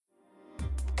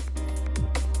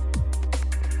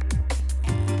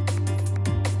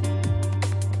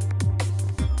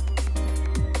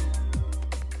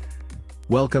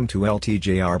Welcome to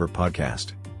LTJ Arbor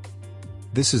Podcast.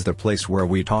 This is the place where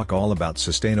we talk all about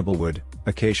sustainable wood,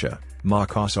 acacia,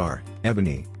 macassar,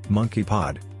 ebony, monkey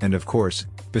pod, and of course,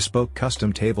 bespoke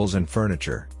custom tables and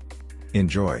furniture.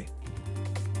 Enjoy.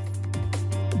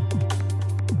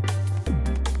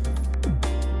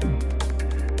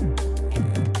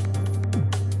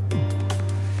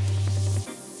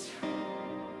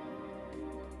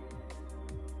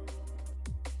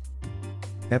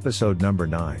 Episode number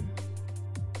 9.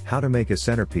 How to make a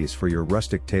centerpiece for your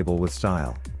rustic table with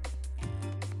style.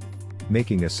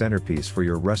 Making a centerpiece for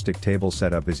your rustic table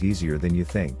setup is easier than you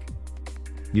think.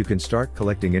 You can start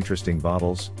collecting interesting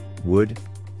bottles, wood,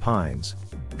 pines,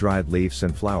 dried leaves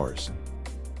and flowers.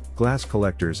 Glass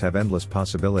collectors have endless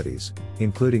possibilities,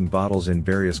 including bottles in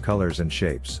various colors and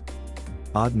shapes.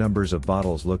 Odd numbers of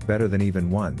bottles look better than even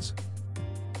ones.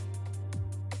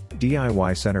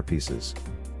 DIY centerpieces.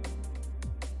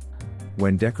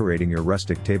 When decorating your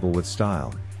rustic table with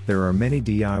style, there are many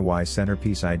DIY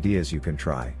centerpiece ideas you can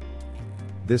try.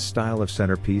 This style of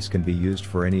centerpiece can be used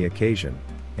for any occasion,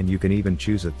 and you can even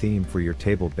choose a theme for your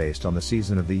table based on the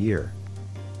season of the year.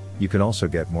 You can also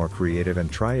get more creative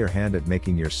and try your hand at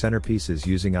making your centerpieces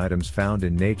using items found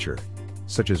in nature,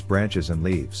 such as branches and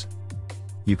leaves.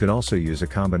 You can also use a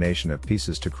combination of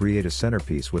pieces to create a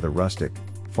centerpiece with a rustic,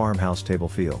 farmhouse table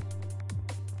feel.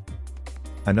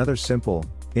 Another simple,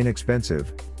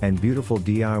 inexpensive, and beautiful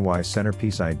DIY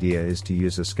centerpiece idea is to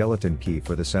use a skeleton key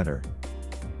for the center.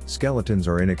 Skeletons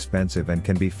are inexpensive and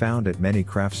can be found at many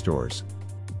craft stores.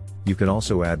 You can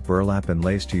also add burlap and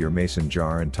lace to your mason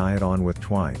jar and tie it on with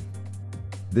twine.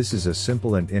 This is a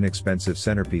simple and inexpensive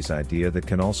centerpiece idea that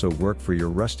can also work for your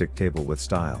rustic table with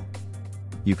style.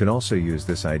 You can also use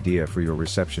this idea for your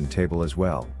reception table as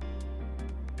well.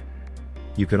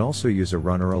 You can also use a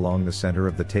runner along the center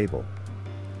of the table.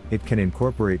 It can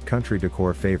incorporate country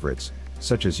decor favorites,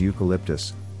 such as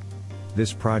eucalyptus.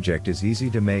 This project is easy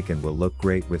to make and will look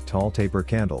great with tall taper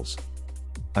candles.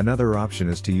 Another option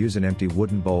is to use an empty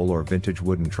wooden bowl or vintage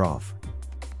wooden trough.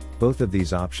 Both of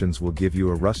these options will give you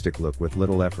a rustic look with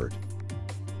little effort.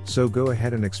 So go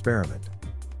ahead and experiment.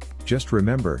 Just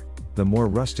remember, the more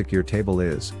rustic your table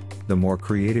is, the more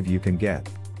creative you can get.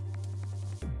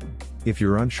 If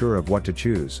you're unsure of what to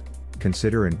choose,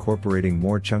 consider incorporating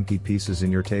more chunky pieces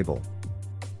in your table.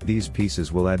 These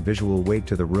pieces will add visual weight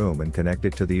to the room and connect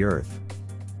it to the earth.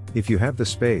 If you have the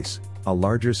space, a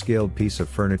larger scaled piece of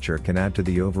furniture can add to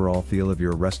the overall feel of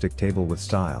your rustic table with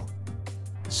style.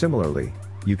 Similarly,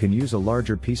 you can use a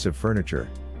larger piece of furniture,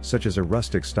 such as a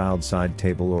rustic styled side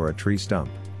table or a tree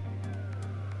stump.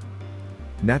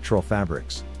 Natural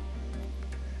fabrics.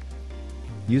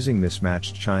 Using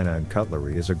mismatched china and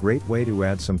cutlery is a great way to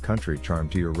add some country charm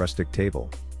to your rustic table.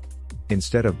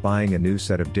 Instead of buying a new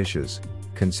set of dishes,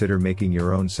 consider making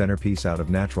your own centerpiece out of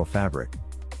natural fabric.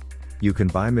 You can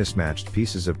buy mismatched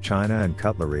pieces of china and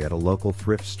cutlery at a local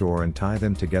thrift store and tie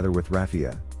them together with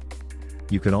raffia.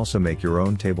 You can also make your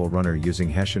own table runner using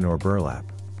hessian or burlap.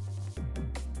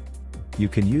 You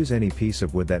can use any piece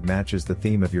of wood that matches the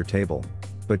theme of your table,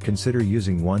 but consider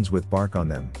using ones with bark on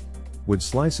them. Wood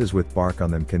slices with bark on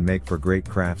them can make for great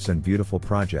crafts and beautiful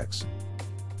projects.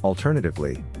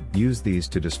 Alternatively, use these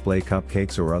to display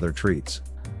cupcakes or other treats.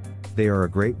 They are a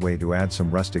great way to add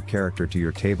some rustic character to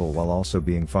your table while also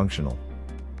being functional.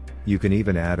 You can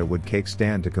even add a wood cake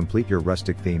stand to complete your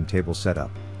rustic themed table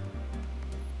setup.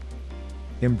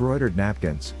 Embroidered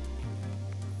napkins.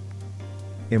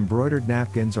 Embroidered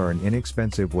napkins are an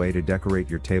inexpensive way to decorate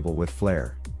your table with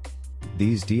flair.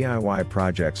 These DIY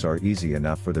projects are easy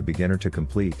enough for the beginner to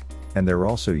complete, and they're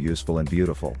also useful and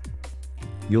beautiful.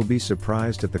 You'll be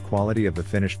surprised at the quality of the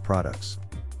finished products.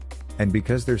 And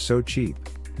because they're so cheap,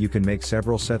 you can make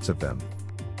several sets of them.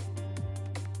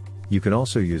 You can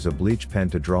also use a bleach pen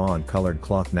to draw on colored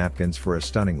cloth napkins for a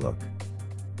stunning look.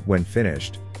 When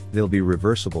finished, they'll be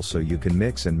reversible so you can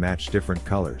mix and match different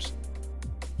colors.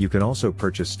 You can also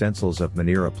purchase stencils of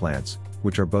Monera plants,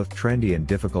 which are both trendy and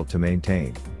difficult to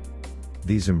maintain.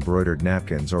 These embroidered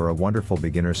napkins are a wonderful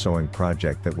beginner sewing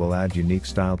project that will add unique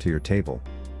style to your table.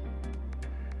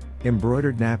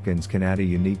 Embroidered napkins can add a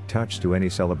unique touch to any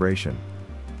celebration.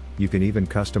 You can even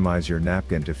customize your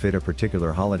napkin to fit a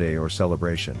particular holiday or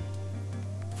celebration.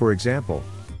 For example,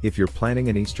 if you're planning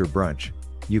an Easter brunch,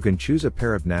 you can choose a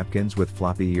pair of napkins with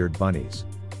floppy-eared bunnies.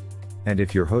 And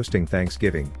if you're hosting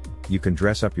Thanksgiving, you can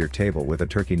dress up your table with a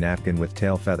turkey napkin with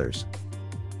tail feathers.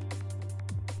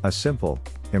 A simple,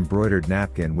 embroidered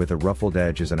napkin with a ruffled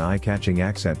edge is an eye-catching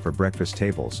accent for breakfast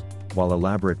tables, while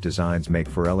elaborate designs make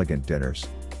for elegant dinners.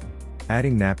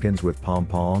 Adding napkins with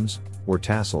pom-poms, or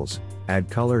tassels, add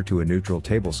color to a neutral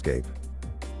tablescape.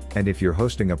 And if you're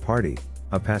hosting a party,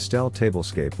 A pastel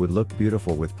tablescape would look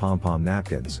beautiful with pom-pom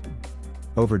napkins.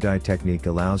 Over-dye technique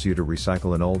allows you to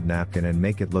recycle an old napkin and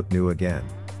make it look new again.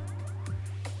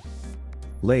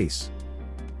 Lace.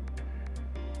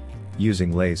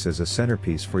 Using lace as a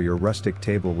centerpiece for your rustic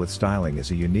table with styling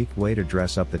is a unique way to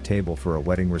dress up the table for a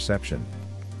wedding reception.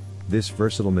 This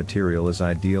versatile material is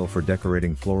ideal for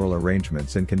decorating floral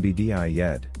arrangements and can be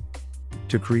DIYed.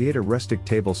 To create a rustic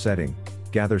table setting,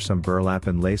 gather some burlap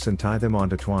and lace and tie them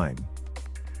onto twine.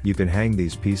 You can hang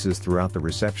these pieces throughout the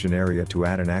reception area to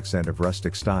add an accent of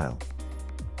rustic style.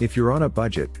 If you're on a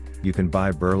budget, you can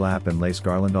buy burlap and lace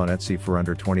garland on Etsy for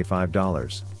under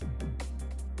 $25.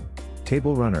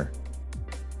 Table runner.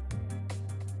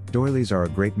 Doilies are a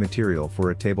great material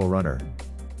for a table runner.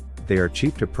 They are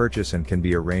cheap to purchase and can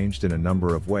be arranged in a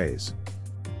number of ways.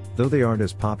 Though they aren't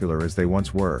as popular as they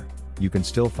once were, you can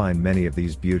still find many of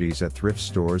these beauties at thrift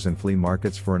stores and flea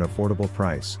markets for an affordable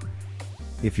price.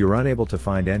 If you're unable to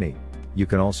find any, you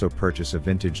can also purchase a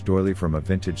vintage doily from a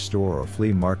vintage store or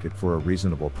flea market for a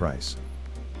reasonable price.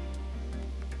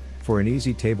 For an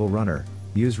easy table runner,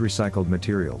 use recycled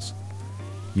materials.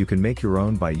 You can make your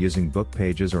own by using book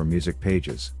pages or music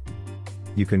pages.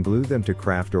 You can glue them to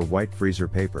craft or white freezer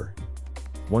paper.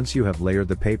 Once you have layered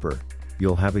the paper,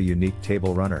 you'll have a unique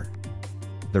table runner.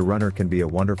 The runner can be a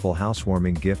wonderful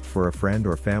housewarming gift for a friend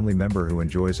or family member who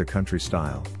enjoys a country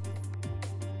style.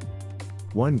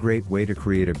 One great way to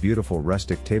create a beautiful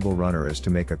rustic table runner is to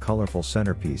make a colorful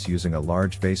centerpiece using a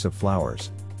large vase of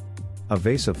flowers. A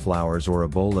vase of flowers or a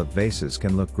bowl of vases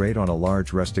can look great on a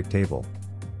large rustic table.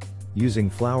 Using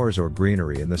flowers or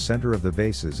greenery in the center of the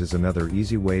vases is another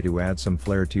easy way to add some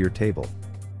flair to your table.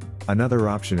 Another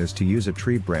option is to use a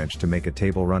tree branch to make a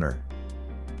table runner.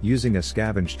 Using a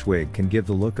scavenged twig can give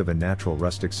the look of a natural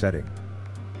rustic setting.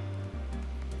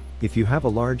 If you have a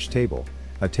large table,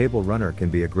 a table runner can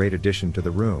be a great addition to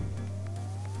the room.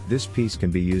 This piece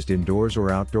can be used indoors or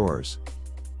outdoors.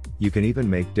 You can even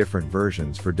make different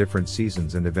versions for different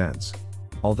seasons and events.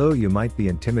 Although you might be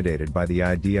intimidated by the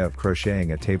idea of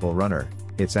crocheting a table runner,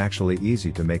 it's actually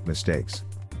easy to make mistakes.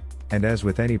 And as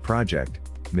with any project,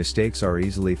 mistakes are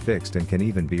easily fixed and can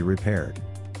even be repaired.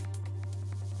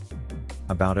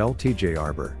 About LTJ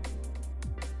Arbor.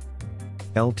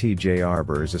 LTJ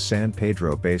Arbor is a San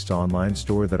Pedro-based online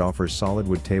store that offers solid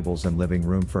wood tables and living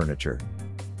room furniture.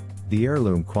 The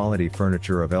heirloom quality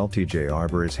furniture of LTJ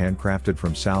Arbor is handcrafted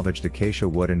from salvaged acacia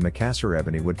wood and Makassar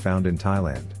ebony wood found in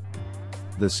Thailand.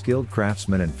 The skilled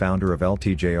craftsman and founder of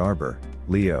LTJ Arbor,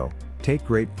 Leo, take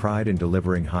great pride in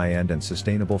delivering high-end and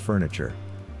sustainable furniture.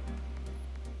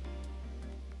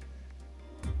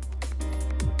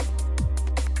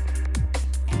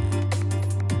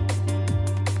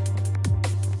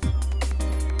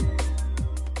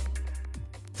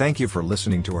 Thank you for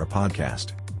listening to our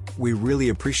podcast. We really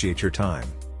appreciate your time.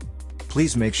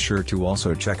 Please make sure to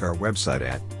also check our website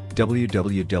at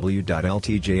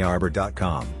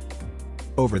www.ltjarbor.com.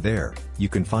 Over there, you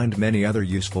can find many other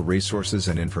useful resources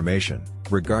and information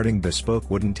regarding bespoke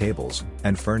wooden tables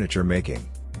and furniture making.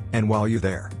 And while you're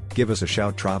there, give us a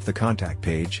shout off the contact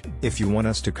page if you want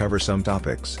us to cover some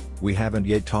topics we haven't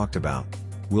yet talked about.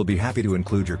 We'll be happy to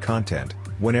include your content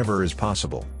whenever is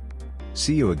possible.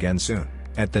 See you again soon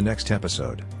at the next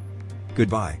episode.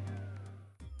 Goodbye.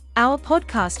 Our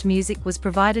podcast music was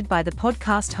provided by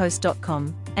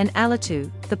thepodcasthost.com and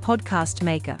Alatu, the podcast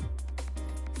maker.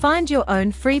 Find your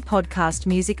own free podcast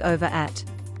music over at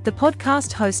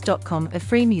thepodcasthost.com of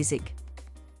free music.